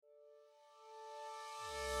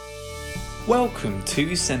Welcome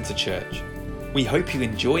to Centre Church. We hope you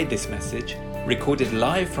enjoyed this message, recorded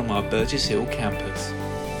live from our Burgess Hill campus.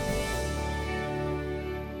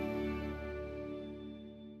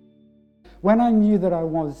 When I knew that I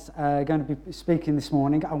was going to be speaking this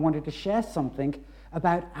morning, I wanted to share something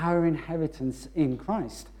about our inheritance in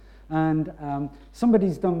Christ. And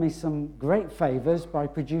somebody's done me some great favours by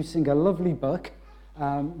producing a lovely book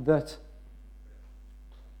that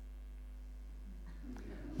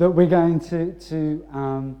we're going to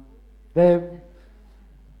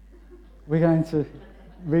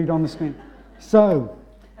read on the screen. So,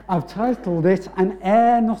 I've titled it "An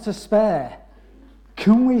Heir Not a Spare."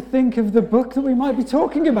 Can we think of the book that we might be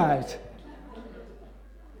talking about?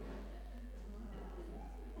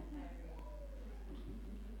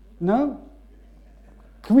 No?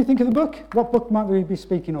 Can we think of the book? What book might we be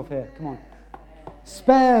speaking of here? Come on.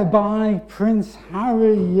 Spare by Prince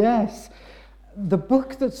Harry, yes. The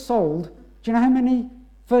book that sold, do you know how many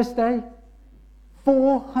first day?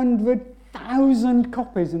 400,000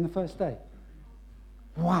 copies in the first day.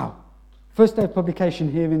 Wow. First day of publication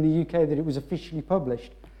here in the UK that it was officially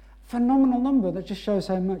published. Phenomenal number. That just shows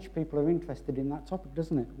how much people are interested in that topic,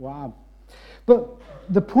 doesn't it? Wow. But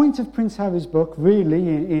the point of Prince Harry's book, really,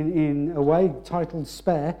 in a way titled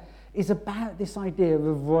Spare, is about this idea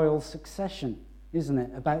of royal succession, isn't it?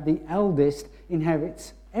 About the eldest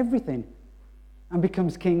inherits everything and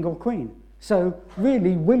becomes king or queen. So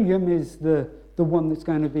really, William is the one that's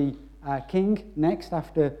going to be king next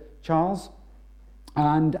after Charles.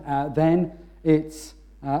 And then it's,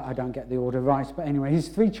 I don't get the order right, but anyway, he's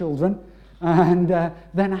 3 children. And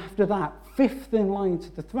then after that, 5th in line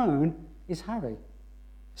to the throne is Harry.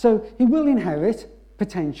 So he will inherit,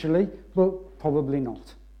 potentially, but probably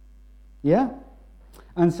not. Yeah?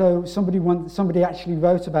 And so somebody actually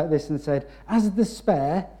wrote about this and said, as the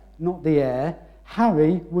spare, not the heir,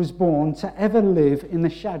 Harry was born to ever live in the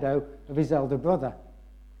shadow of his elder brother.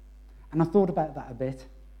 And I thought about that a bit,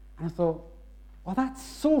 and I thought, well, that's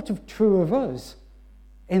sort of true of us,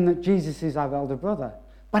 in that Jesus is our elder brother.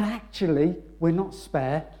 But actually, we're not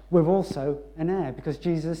spare, we're also an heir, because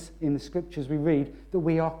Jesus, in the scriptures we read, that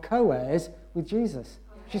we are co-heirs with Jesus,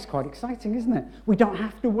 which is quite exciting, isn't it? We don't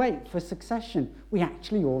have to wait for succession. We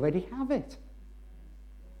actually already have it.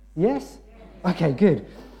 Yes? Okay, good.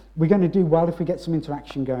 We're going to do well if we get some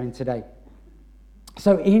interaction going today.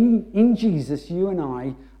 So in Jesus, you and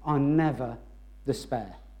I are never the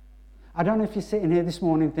spare. I don't know if you're sitting here this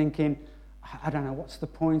morning thinking, I don't know, what's the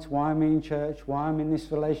point? Why am I in church? Why am I in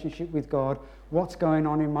this relationship with God? What's going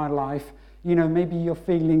on in my life? You know, maybe you're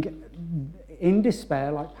feeling in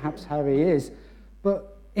despair, like perhaps Harry is.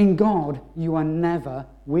 But in God, we are never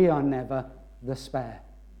the spare.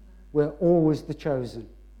 We're always the chosen.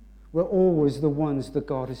 We're always the ones that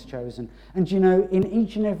God has chosen. And you know, in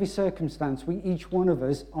each and every circumstance, each one of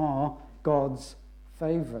us are God's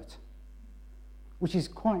favourite. Which is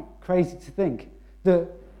quite crazy to think that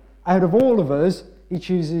out of all of us, he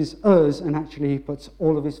chooses us and actually he puts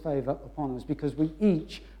all of his favour upon us because we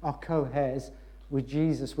each are co-heirs with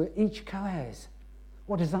Jesus. We're each co-heirs.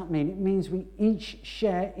 What does that mean? It means we each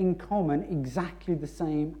share in common exactly the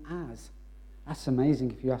same as. That's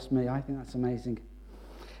amazing if you ask me. I think that's amazing.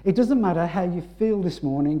 It doesn't matter how you feel this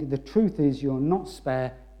morning. The truth is you're not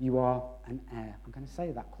spare, you are an heir. I'm going to say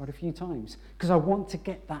that quite a few times because I want to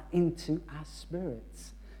get that into our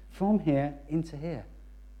spirits from here into here.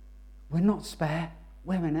 We're not spare,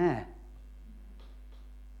 we're an heir.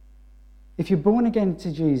 If you're born again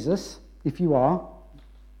to Jesus, if you are,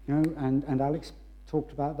 you know, and Alex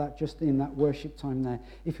talked about that just in that worship time there.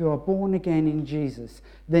 If you are born again in Jesus,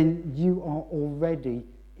 then you are already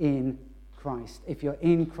in Christ. If you're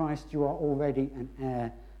in Christ, you are already an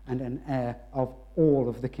heir and an heir of all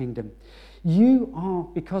of the kingdom. You are,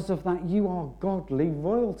 because of that, you are godly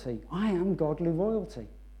royalty. I am godly royalty.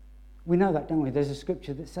 We know that, don't we? There's a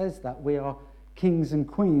scripture that says that we are kings and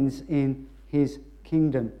queens in his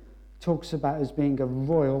kingdom. It talks about us being a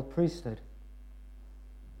royal priesthood.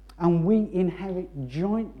 And we inherit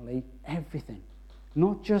jointly everything.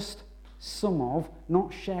 Not just some of,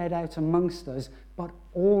 not shared out amongst us, but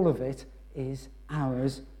all of it is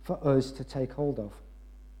ours for us to take hold of.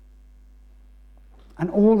 And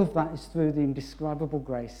all of that is through the indescribable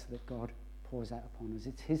grace that God pours out upon us.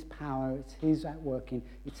 It's his power, it's his outworking,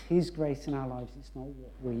 it's his grace in our lives, it's not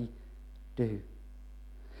what we do.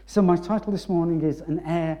 So my title this morning is An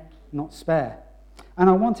Heir Not Spare. And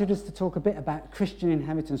I wanted us to talk a bit about Christian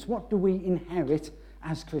inheritance. What do we inherit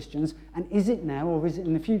as Christians, and is it now or is it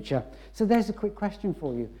in the future? So there's a quick question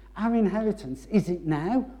for you. Our inheritance, is it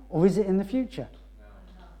now or is it in the future?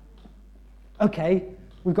 No. Okay,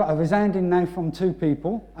 we've got a resounding no from 2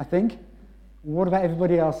 people, I think. What about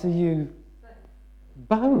everybody else? Are you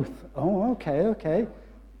both? Oh, okay.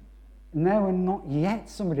 No and not yet,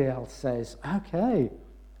 somebody else says. Okay.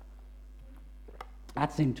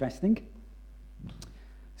 That's interesting.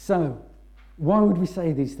 So, why would we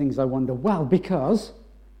say these things, I wonder? Well, because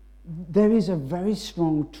there is a very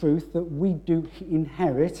strong truth that we do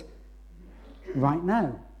inherit right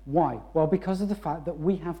now. Why? Well, because of the fact that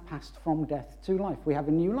we have passed from death to life. We have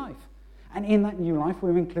a new life. And in that new life,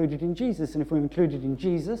 we're included in Jesus. And if we're included in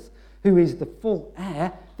Jesus, who is the full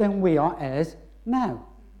heir, then we are heirs now.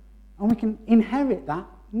 And we can inherit that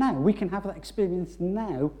now. We can have that experience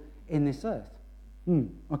now in this earth.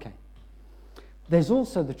 Okay. There's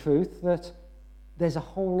also the truth that there's a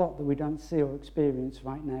whole lot that we don't see or experience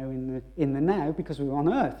right now in the now because we're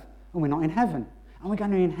on earth and we're not in heaven. And we're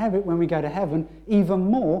going to inherit when we go to heaven even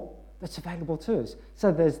more that's available to us.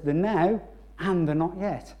 So there's the now and the not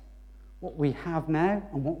yet. What we have now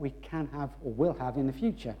and what we can have or will have in the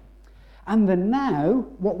future. And the now,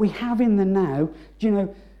 what we have in the now, do you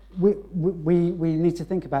know, we need to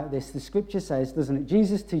think about this. The scripture says, doesn't it?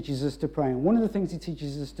 Jesus teaches us to pray. And one of the things he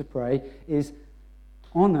teaches us to pray is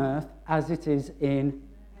on earth as it is in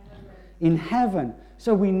heaven.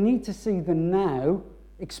 So we need to see the now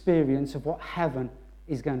experience of what heaven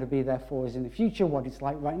is going to be there for us in the future, what it's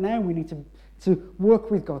like right now. We need to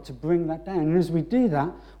work with God to bring that down. And as we do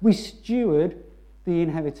that, we steward the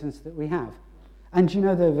inheritance that we have. And you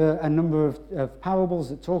know, there are a number of parables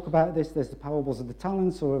that talk about this. There's the parables of the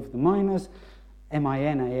talents or of the minas,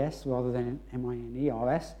 M-I-N-A-S rather than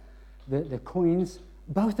M-I-N-E-R-S, the coins,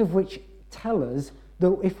 both of which tell us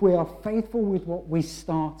that if we are faithful with what we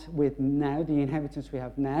start with now, the inheritance we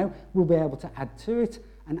have now, we'll be able to add to it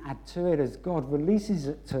and add to it as God releases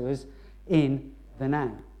it to us in the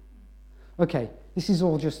now. Okay, this is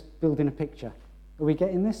all just building a picture. Are we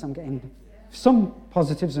getting this? I'm getting some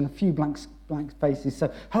positives and a few blank faces.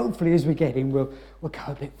 So hopefully as we get in, we'll go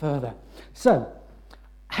a bit further. So,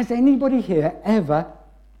 has anybody here ever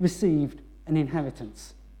received an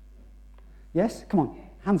inheritance? Yes? Come on,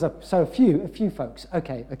 hands up. So a few folks.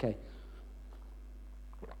 Okay.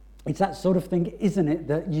 It's that sort of thing, isn't it,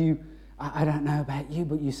 that I don't know about you,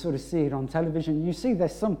 but you sort of see it on television. You see there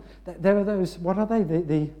are those, what are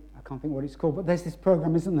they? I can't think what it's called, but there's this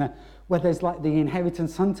program, isn't there, where there's like the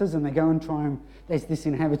inheritance hunters and they go and try and, there's this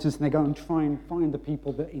inheritance and they go and try and find the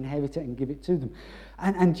people that inherit it and give it to them.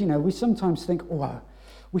 And you know, we sometimes think, oh, I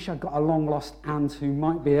wish I'd got a long lost aunt who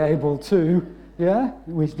might be able to, yeah?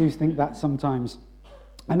 We do think that sometimes.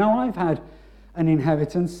 I know I've had an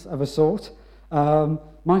inheritance of a sort.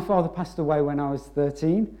 My father passed away when I was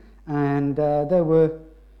 13, and there were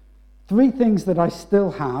 3 things that I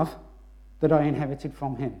still have that I inherited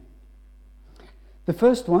from him. The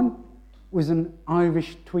first one was an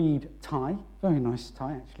Irish tweed tie. Very nice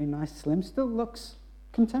tie, actually, nice, slim. Still looks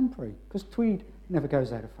contemporary, because tweed never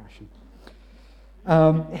goes out of fashion.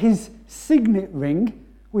 His signet ring,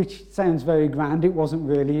 which sounds very grand, it wasn't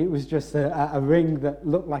really. It was just a ring that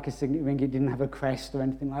looked like a signet ring. It didn't have a crest or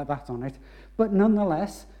anything like that on it. But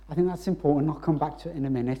nonetheless, I think that's important. I'll come back to it in a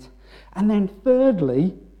minute. And then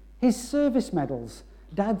thirdly, his service medals.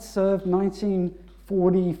 Dad served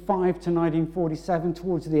 1945 to 1947,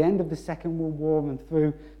 towards the end of the Second World War and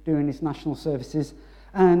through doing his national services.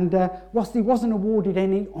 And whilst he wasn't awarded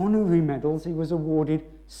any honorary medals, he was awarded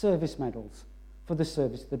service medals for the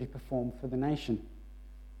service that he performed for the nation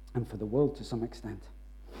and for the world to some extent.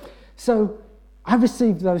 So I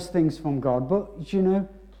received those things from God, but you know,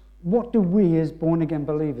 what do we as born-again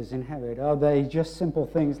believers inherit? Are they just simple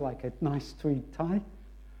things like a nice tweed tie?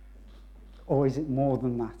 Or is it more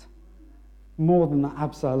than that? More than that,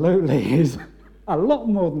 absolutely, is a lot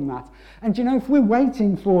more than that. And you know, if we're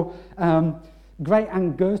waiting for Great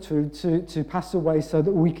Aunt Gertrude to pass away so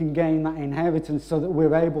that we can gain that inheritance so that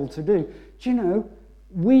we're able to do you know,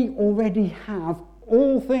 we already have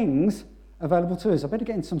all things available to us. I better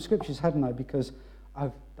get in some scriptures, hadn't I? Because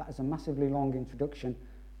that is a massively long introduction.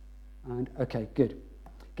 And okay, good.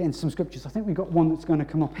 Getting some scriptures. I think we've got one that's going to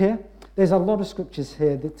come up here. There's a lot of scriptures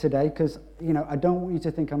here today because, you know, I don't want you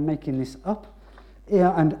to think I'm making this up.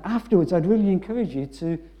 Yeah, and afterwards, I'd really encourage you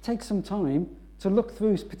to take some time to look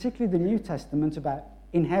through, particularly the New Testament, about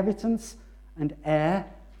inheritance and heir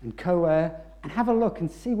and co-heir, and have a look and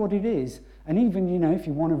see what it is. And even, you know, if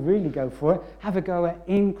you want to really go for it, have a go at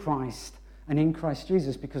in Christ and in Christ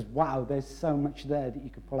Jesus, because, wow, there's so much there that you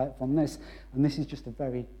could pull out from this. And this is just a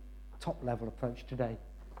very top-level approach today.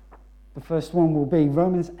 The first one will be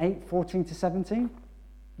Romans 8:14-17.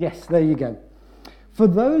 Yes, there you go. For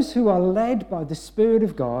those who are led by the Spirit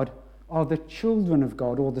of God are the children of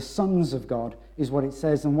God, or the sons of God, is what it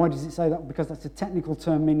says. And why does it say that? Because that's a technical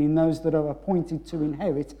term meaning those that are appointed to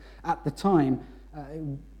inherit at the time.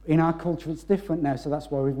 In our culture, it's different now, so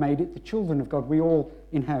that's why we've made it the children of God. We all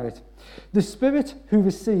inherit. The Spirit who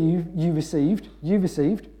you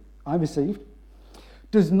received, I received,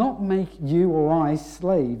 does not make you or I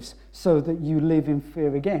slaves so that you live in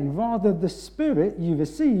fear again. Rather, the Spirit you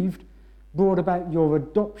received brought about your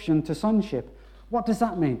adoption to sonship. What does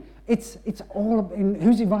that mean? It's all in,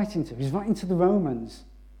 who's he writing to? He's writing to the Romans.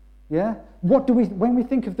 Yeah? When we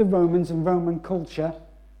think of the Romans and Roman culture,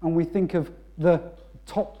 and we think of the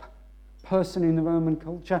top person in the Roman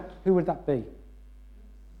culture, who would that be?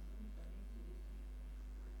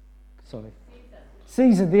 Sorry.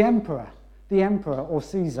 Caesar, the emperor or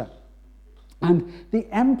Caesar. And the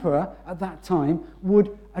emperor at that time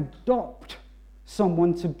would adopt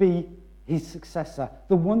someone to be his successor,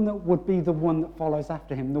 the one that would be the one that follows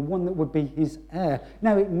after him, the one that would be his heir.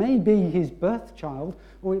 Now, it may be his birth child,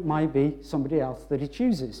 or it might be somebody else that he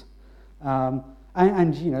chooses.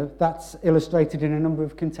 And you know, that's illustrated in a number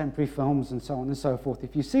of contemporary films and so on and so forth,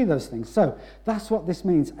 if you see those things. So that's what this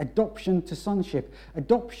means, adoption to sonship.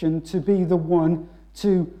 Adoption to be the one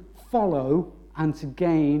to follow and to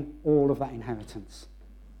gain all of that inheritance.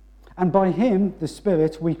 And by him, the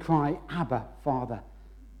Spirit, we cry, Abba, Father.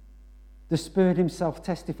 The Spirit himself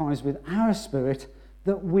testifies with our spirit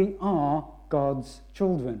that we are God's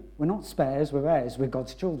children. We're not spares, we're heirs, we're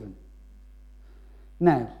God's children.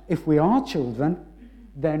 Now, if we are children,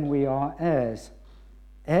 then we are heirs.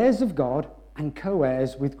 Heirs of God and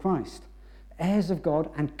co-heirs with Christ. Heirs of God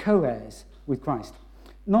and co-heirs with Christ.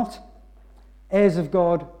 Not heirs of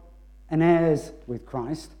God and heirs with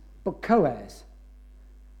Christ, but co-heirs.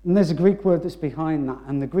 And there's a Greek word that's behind that,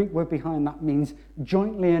 and the Greek word behind that means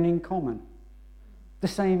jointly and in common. The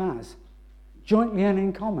same as. Jointly and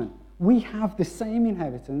in common. We have the same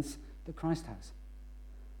inheritance that Christ has.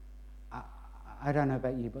 I don't know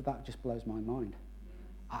about you, but that just blows my mind.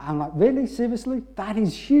 I'm like, really? Seriously? That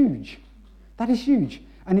is huge. That is huge.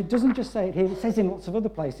 And it doesn't just say it here, it says in lots of other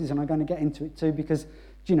places, and I'm going to get into it too, because,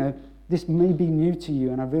 you know, this may be new to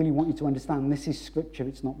you, and I really want you to understand this is Scripture,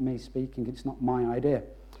 it's not me speaking, it's not my idea.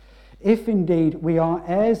 If indeed we are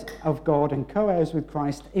heirs of God and co-heirs with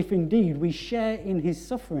Christ, if indeed we share in his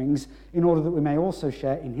sufferings in order that we may also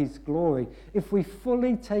share in his glory, if we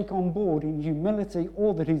fully take on board in humility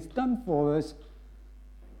all that he's done for us,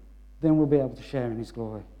 then we'll be able to share in his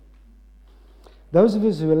glory. Those of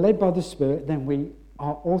us who are led by the Spirit, then we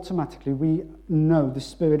know the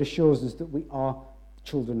Spirit assures us that we are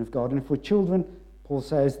children of God. And if we're children, Paul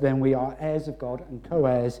says, then we are heirs of God and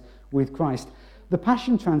co-heirs with Christ. The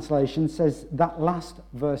Passion Translation says that last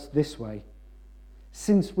verse this way: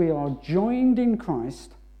 since we are joined in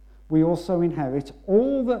Christ, we also inherit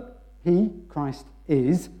all that he, Christ,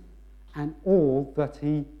 is and all that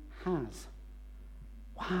he has.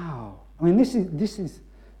 Wow. I mean, this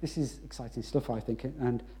is exciting stuff, I think,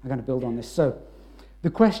 and I'm going to build on this. So,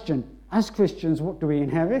 the question, as Christians, what do we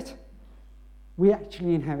inherit? We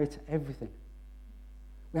actually inherit everything.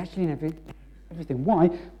 We actually inherit everything. Why?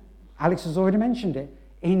 Alex has already mentioned it.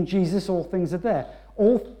 In Jesus, all things are there.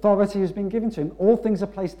 All authority has been given to him. All things are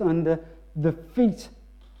placed under the feet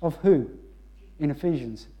of who? In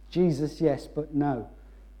Ephesians. Jesus, yes, but no.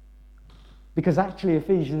 Because actually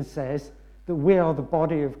Ephesians says that we are the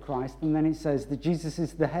body of Christ, and then it says that Jesus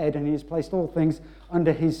is the head and he has placed all things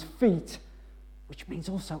under his feet, which means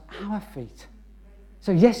also our feet.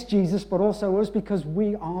 So yes, Jesus, but also us, because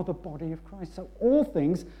we are the body of Christ. So all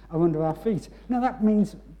things are under our feet. Now that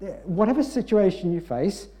means whatever situation you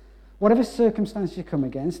face, whatever circumstance you come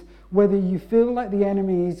against, whether you feel like the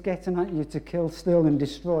enemy is getting at you to kill, steal and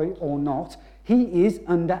destroy or not, he is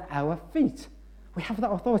under our feet. We have that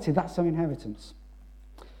authority. That's our inheritance.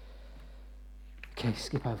 Okay,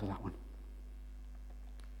 skip over that one.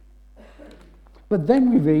 But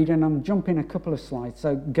then we read, and I'm jumping a couple of slides,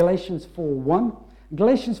 so Galatians 4:1.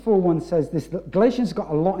 Galatians 4:1 says this, that Galatians got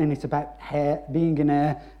a lot in it about being an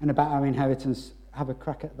heir and about our inheritance. Have a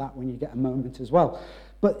crack at that when you get a moment as well.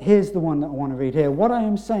 But here's the one that I want to read here. What I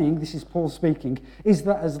am saying, this is Paul speaking, is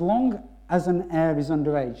that as long as an heir is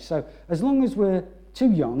underage, so as long as we're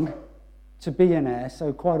too young to be an heir,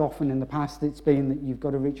 so quite often in the past it's been that you've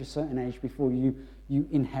got to reach a certain age before you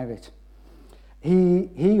inherit.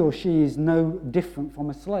 He or she is no different from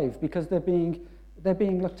a slave because they're being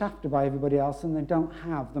looked after by everybody else, and they don't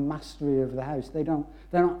have the mastery of the house. They're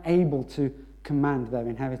not able to command their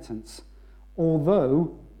inheritance,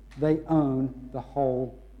 although they own the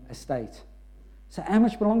whole estate. So how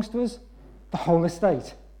much belongs to us? The whole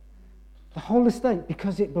estate. The whole estate,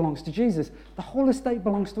 because it belongs to Jesus. The whole estate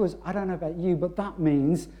belongs to us. I don't know about you, but that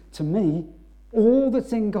means, to me, all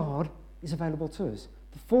that's in God is available to us.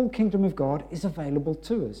 The full kingdom of God is available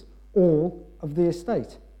to us. All of the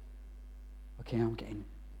estate. Okay, I'm getting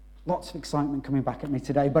lots of excitement coming back at me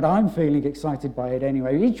today, but I'm feeling excited by it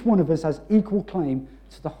anyway. Each one of us has equal claim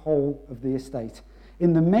to the whole of the estate.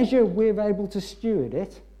 In the measure we're able to steward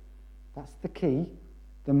it, that's the key.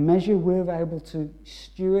 The measure we're able to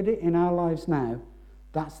steward it in our lives now,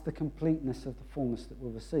 that's the completeness of the fullness that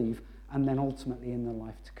we'll receive, and then ultimately in the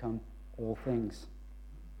life to come, all things.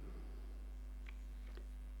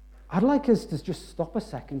 I'd like us to just stop a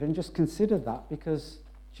second and just consider that, because,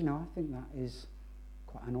 I think that is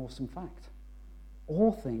quite an awesome fact.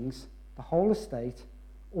 All things, the whole estate,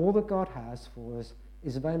 all that God has for us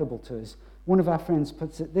is available to us. One of our friends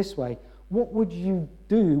puts it this way: what would you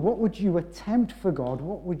do? What would you attempt for God?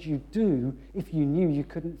 What would you do if you knew you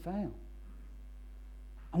couldn't fail?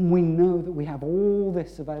 And we know that we have all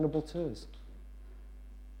this available to us.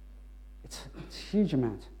 It's a huge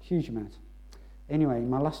amount, huge amount. Anyway, in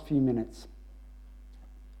my last few minutes,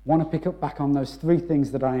 I want to pick up back on those 3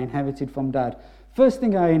 things that I inherited from Dad. First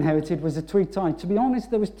thing I inherited was a tweed tie. To be honest,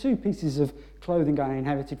 there was 2 pieces of clothing I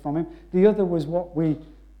inherited from him. The other was what we,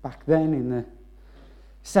 back then in the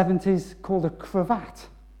 70s, called a cravat,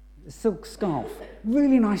 a silk scarf,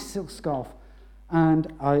 really nice silk scarf.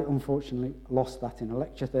 And I unfortunately lost that in a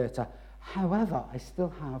lecture theatre. However, I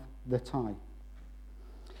still have the tie.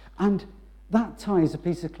 And that tie is a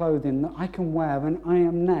piece of clothing that I can wear, and I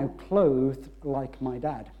am now clothed like my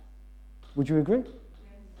dad. Would you agree?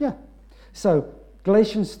 Yeah. So,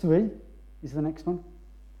 Galatians 3 is the next one.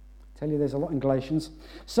 I tell you, there's a lot in Galatians.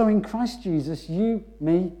 So in Christ Jesus, you,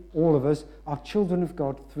 me, all of us, are children of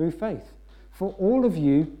God through faith. For all of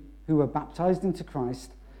you who are baptized into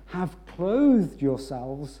Christ have clothed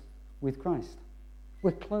yourselves with Christ.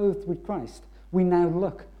 We're clothed with Christ. We now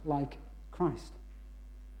look like Christ.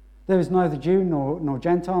 There is neither Jew nor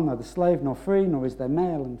Gentile, neither slave nor free, nor is there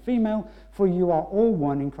male and female, for you are all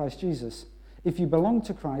one in Christ Jesus. If you belong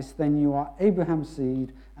to Christ, then you are Abraham's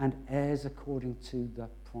seed and heirs according to the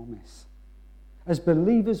promise. As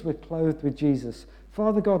believers, we're clothed with Jesus.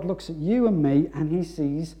 Father God looks at you and me and he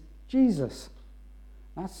sees Jesus.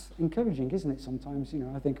 That's encouraging, isn't it? Sometimes,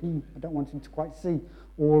 I think, I don't want him to quite see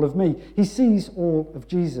all of me. He sees all of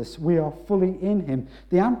Jesus. We are fully in him.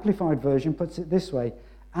 The Amplified Version puts it this way: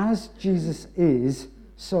 as Jesus is,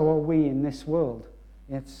 so are we in this world.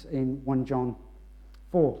 It's in 1 John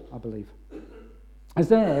 4, I believe.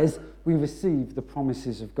 As heirs, we receive the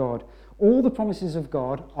promises of God. All the promises of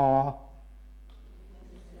God are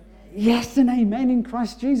yes and amen in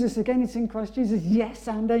Christ Jesus. Again, it's in Christ Jesus. Yes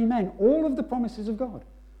and amen. All of the promises of God.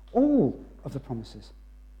 All of the promises.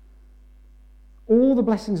 All the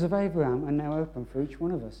blessings of Abraham are now open for each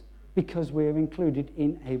one of us, because we're included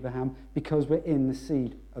in Abraham, because we're in the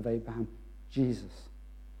seed of Abraham, Jesus.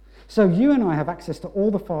 So you and I have access to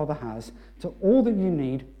all the Father has, to all that you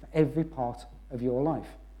need for every part of your life.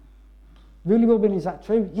 Really, Wilbin, is that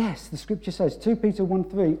true? Yes, the scripture says, 2 Peter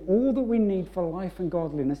 1:3, all that we need for life and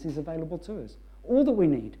godliness is available to us. All that we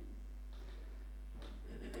need.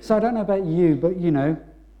 So I don't know about you, but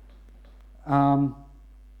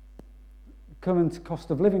current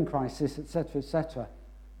cost of living crisis, etc., etc.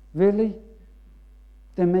 Really?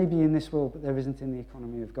 There may be in this world, but there isn't in the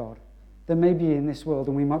economy of God. There may be in this world,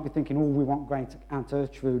 and we might be thinking, we want great Aunt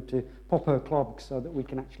Gertrude to pop her clogs so that we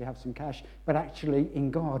can actually have some cash. But actually,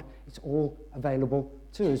 in God, it's all available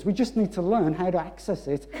to us. We just need to learn how to access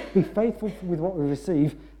it, be faithful with what we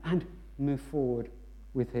receive, and move forward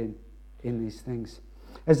with him in these things.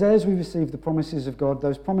 As heirs, we receive the promises of God.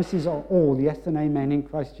 Those promises are all yes and amen in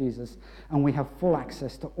Christ Jesus, and we have full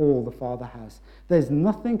access to all the Father has. There's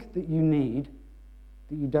nothing that you need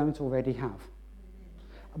that you don't already have.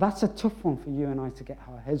 That's a tough one for you and I to get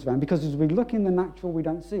our heads around, because as we look in the natural, we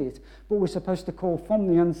don't see it, but we're supposed to call from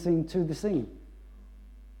the unseen to the seen.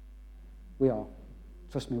 We are.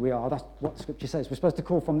 Trust me, we are. That's what Scripture says. We're supposed to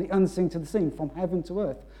call from the unseen to the seen, from heaven to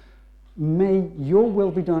earth. May your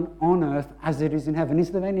will be done on earth as it is in heaven.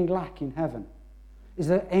 Is there any lack in heaven? Is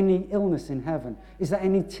there any illness in heaven? Is there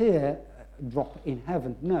any tear drop in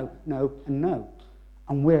heaven? No, no, and no.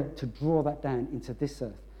 And we're to draw that down into this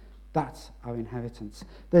earth. That's our inheritance.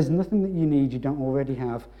 There's nothing that you need you don't already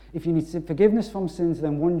have. If you need forgiveness from sins,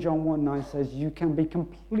 then 1 John 1:9 says you can be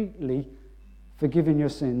completely forgiven your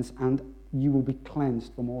sins and you will be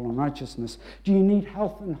cleansed from all unrighteousness. Do you need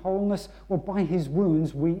health and wholeness? Well, by his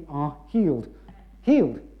wounds we are healed.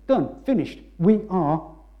 Healed. Done. Finished. We are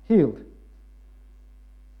healed.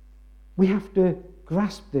 We have to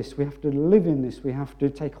grasp this, we have to live in this, we have to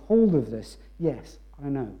take hold of this. Yes, I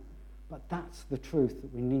know. But that's the truth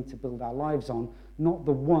that we need to build our lives on, not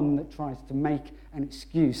the one that tries to make an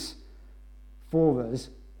excuse for us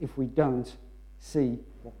if we don't see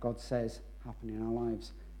what God says happening in our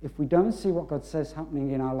lives. If we don't see what God says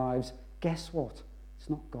happening in our lives, guess what? It's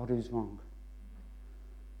not God who's wrong.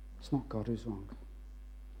 It's not God who's wrong.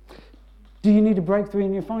 Do you need a breakthrough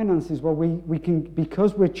in your finances? Well, we can,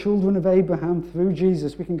 because we're children of Abraham through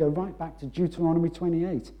Jesus, we can go right back to Deuteronomy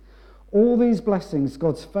 28. All these blessings,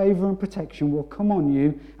 God's favour and protection, will come on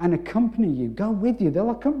you and accompany you, go with you, they'll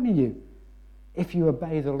accompany you if you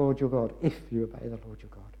obey the Lord your God, if you obey the Lord your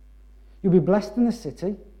God. You'll be blessed in the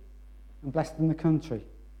city and blessed in the country.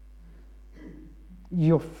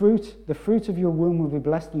 Your fruit, the fruit of your womb will be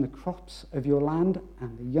blessed in the crops of your land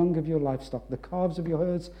and the young of your livestock, the calves of your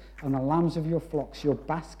herds and the lambs of your flocks. Your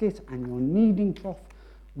basket and your kneading trough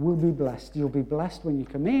will be blessed. You'll be blessed when you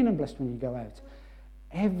come in and blessed when you go out.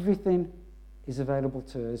 Everything is available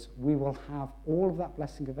to us. We will have all of that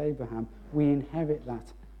blessing of Abraham. We inherit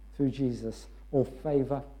that through Jesus. All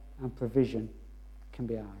favour and provision can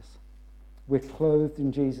be ours. We're clothed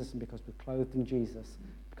in Jesus, and because we're clothed in Jesus,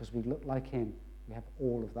 because we look like him, we have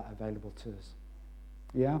all of that available to us.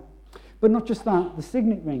 Yeah? But not just that, the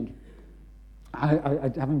signet ring.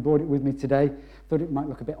 I haven't brought it with me today. Thought it might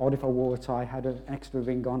look a bit odd if I wore a tie, had an extra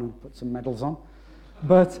ring on and put some medals on.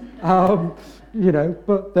 But,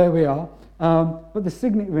 but there we are. But the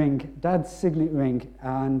signet ring, Dad's signet ring,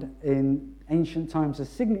 and in ancient times a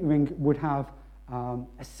signet ring would have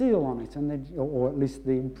a seal on it, or at least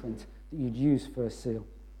the imprint that you'd use for a seal.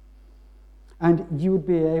 And you would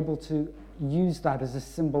be able to use that as a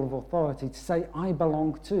symbol of authority to say, I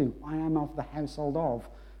belong to, I am of the household of.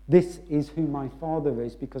 This is who my father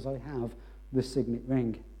is because I have the signet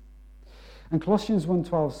ring. And Colossians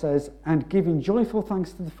 1:12 says, and giving joyful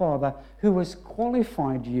thanks to the Father who has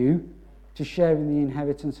qualified you to share in the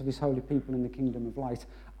inheritance of his holy people in the kingdom of light.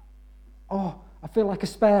 Oh, I feel like a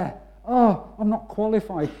spare. Oh, I'm not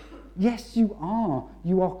qualified. Yes, you are.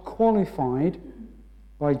 You are qualified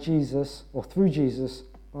by Jesus, or through Jesus,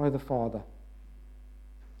 by the Father,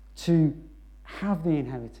 to have the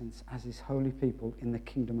inheritance as his holy people in the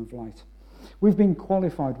kingdom of light. We've been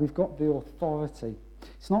qualified. We've got the authority.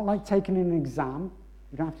 It's not like taking an exam.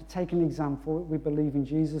 We don't have to take an exam for it. We believe in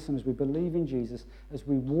Jesus, and as we believe in Jesus, as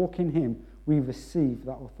we walk in him, we receive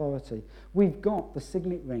that authority. We've got the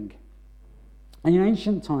signet ring. And in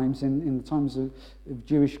ancient times, in the times of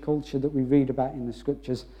Jewish culture that we read about in the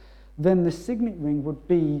scriptures, then the signet ring would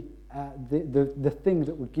be the thing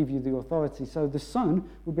that would give you the authority. So the son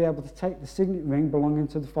would be able to take the signet ring belonging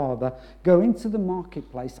to the father, go into the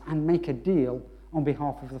marketplace and make a deal on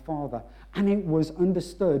behalf of the father. And it was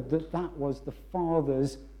understood that that was the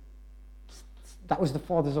father's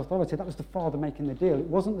authority. That was the father making the deal. It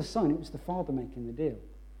wasn't the son, it was the father making the deal.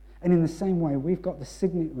 And in the same way, we've got the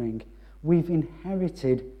signet ring. We've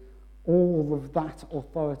inherited all of that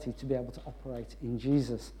authority to be able to operate in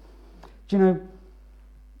Jesus. Do you know,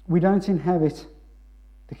 we don't inherit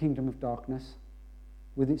the kingdom of darkness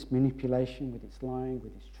with its manipulation, with its lying,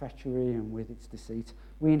 with its treachery, and with its deceit.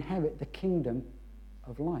 We inherit the kingdom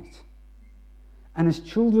of light. And as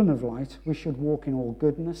children of light, we should walk in all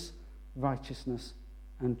goodness, righteousness,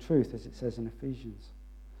 and truth, as it says in Ephesians.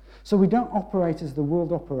 So we don't operate as the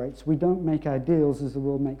world operates. We don't make our deals as the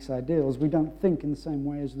world makes our deals. We don't think in the same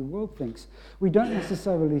way as the world thinks. We don't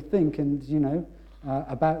necessarily think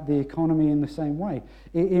about the economy in the same way.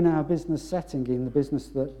 In our business setting, in the business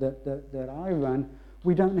that I run,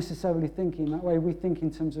 we don't necessarily think in that way. We think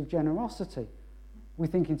in terms of generosity. We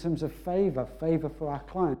think in terms of favour for our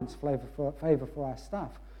clients, favour for our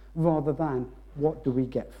staff, rather than what do we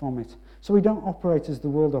get from it. So we don't operate as the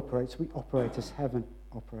world operates. We operate as heaven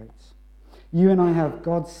operates. You and I have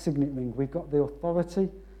God's signet ring. We've got the authority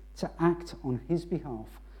to act on his behalf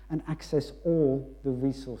and access all the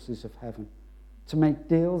resources of heaven, to make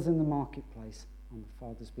deals in the marketplace on the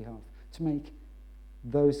Father's behalf, to make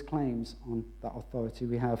those claims on that authority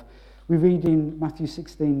we have. We read in Matthew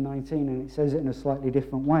 16:19, and it says it in a slightly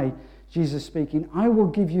different way. Jesus speaking, I will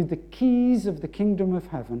give you the keys of the kingdom of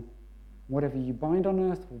heaven. Whatever you bind on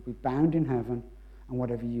earth will be bound in heaven, and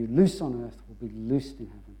whatever you loose on earth will be loosed in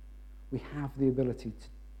heaven. We have the ability to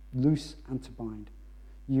loose and to bind.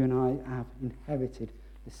 You and I have inherited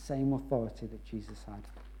the same authority that Jesus had.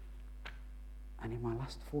 And in my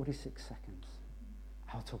last 46 seconds,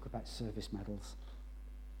 I'll talk about service medals.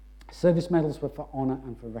 Service medals were for honour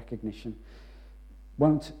and for recognition.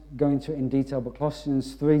 Won't go into it in detail, but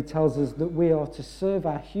Colossians 3 tells us that we are to serve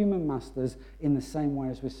our human masters in the same way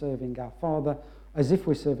as we're serving our Father. as if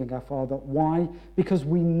we're serving our Father. Why? Because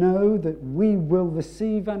we know that we will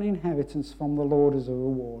receive an inheritance from the Lord as a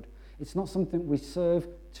reward. It's not something we serve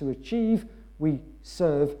to achieve. We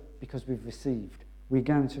serve because we've received. We're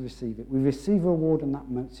going to receive it. We receive a reward, and that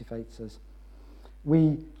motivates us.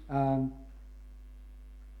 We've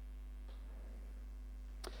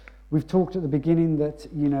talked at the beginning that,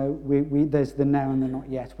 there's the now and the not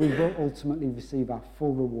yet. We will ultimately receive our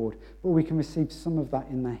full reward, but we can receive some of that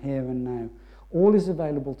in the here and now. All is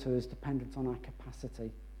available to us dependent on our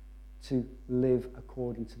capacity to live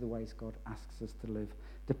according to the ways God asks us to live,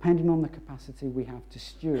 depending on the capacity we have to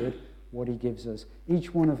steward what he gives us.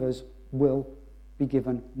 Each one of us will be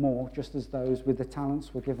given more, just as those with the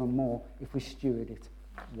talents were given more if we steward it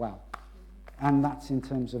well. And that's in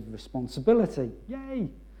terms of responsibility. Yay!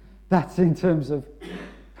 That's in terms of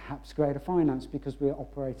perhaps greater finance because we're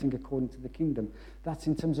operating according to the kingdom. That's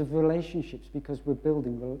in terms of relationships because we're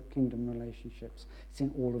building kingdom relationships. It's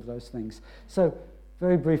in all of those things. So,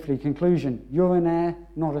 very briefly, conclusion. You're an heir,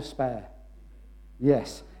 not a spare.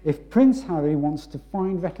 Yes. If Prince Harry wants to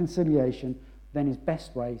find reconciliation, then his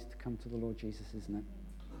best way is to come to the Lord Jesus, isn't it?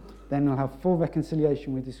 Then he'll have full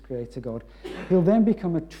reconciliation with his Creator God. He'll then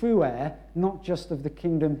become a true heir, not just of the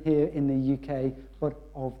kingdom here in the UK, but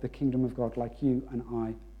of the kingdom of God, like you and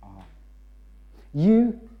I are.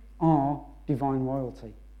 You are divine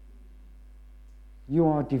royalty. You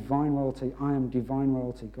are divine royalty. I am divine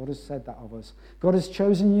royalty. God has said that of us. God has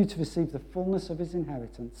chosen you to receive the fullness of his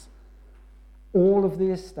inheritance. All of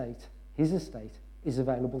the estate, his estate, is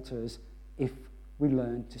available to us if we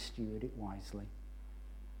learn to steward it wisely.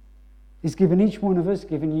 He's given each one of us,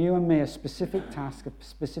 given you and me, a specific task, a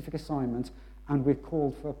specific assignment, and we're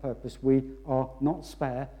called for a purpose. We are not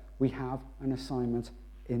spare. We have an assignment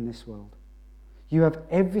in this world. You have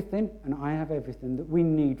everything, and I have everything that we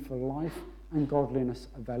need for life and godliness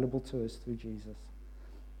available to us through Jesus.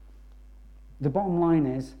 The bottom line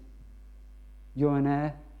is, you're an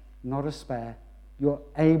heir, not a spare. You're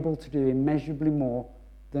able to do immeasurably more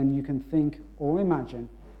than you can think or imagine.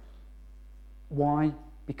 Why?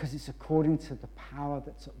 Because it's according to the power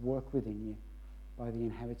that's at work within you by the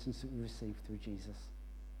inheritance that we receive through Jesus.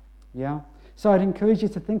 Yeah? So I'd encourage you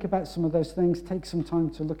to think about some of those things. Take some time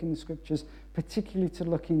to look in the scriptures, particularly to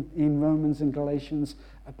look in Romans and Galatians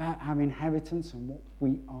about our inheritance and what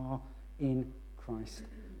we are in Christ.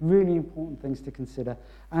 Really important things to consider.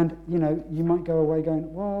 And, you might go away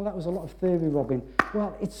going, well, that was a lot of theory, Robin.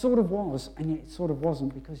 Well, it sort of was, and yet it sort of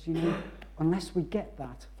wasn't, because, unless we get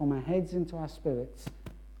that from our heads into our spirits,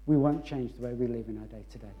 we won't change the way we live in our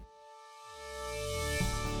day-to-day.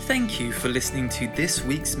 Thank you for listening to this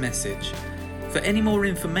week's message. For any more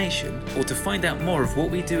information or to find out more of what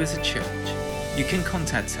we do as a church, you can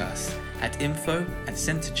contact us at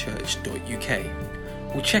info@centrechurch.uk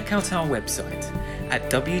or check out our website at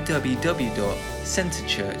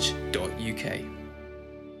www.centrechurch.uk.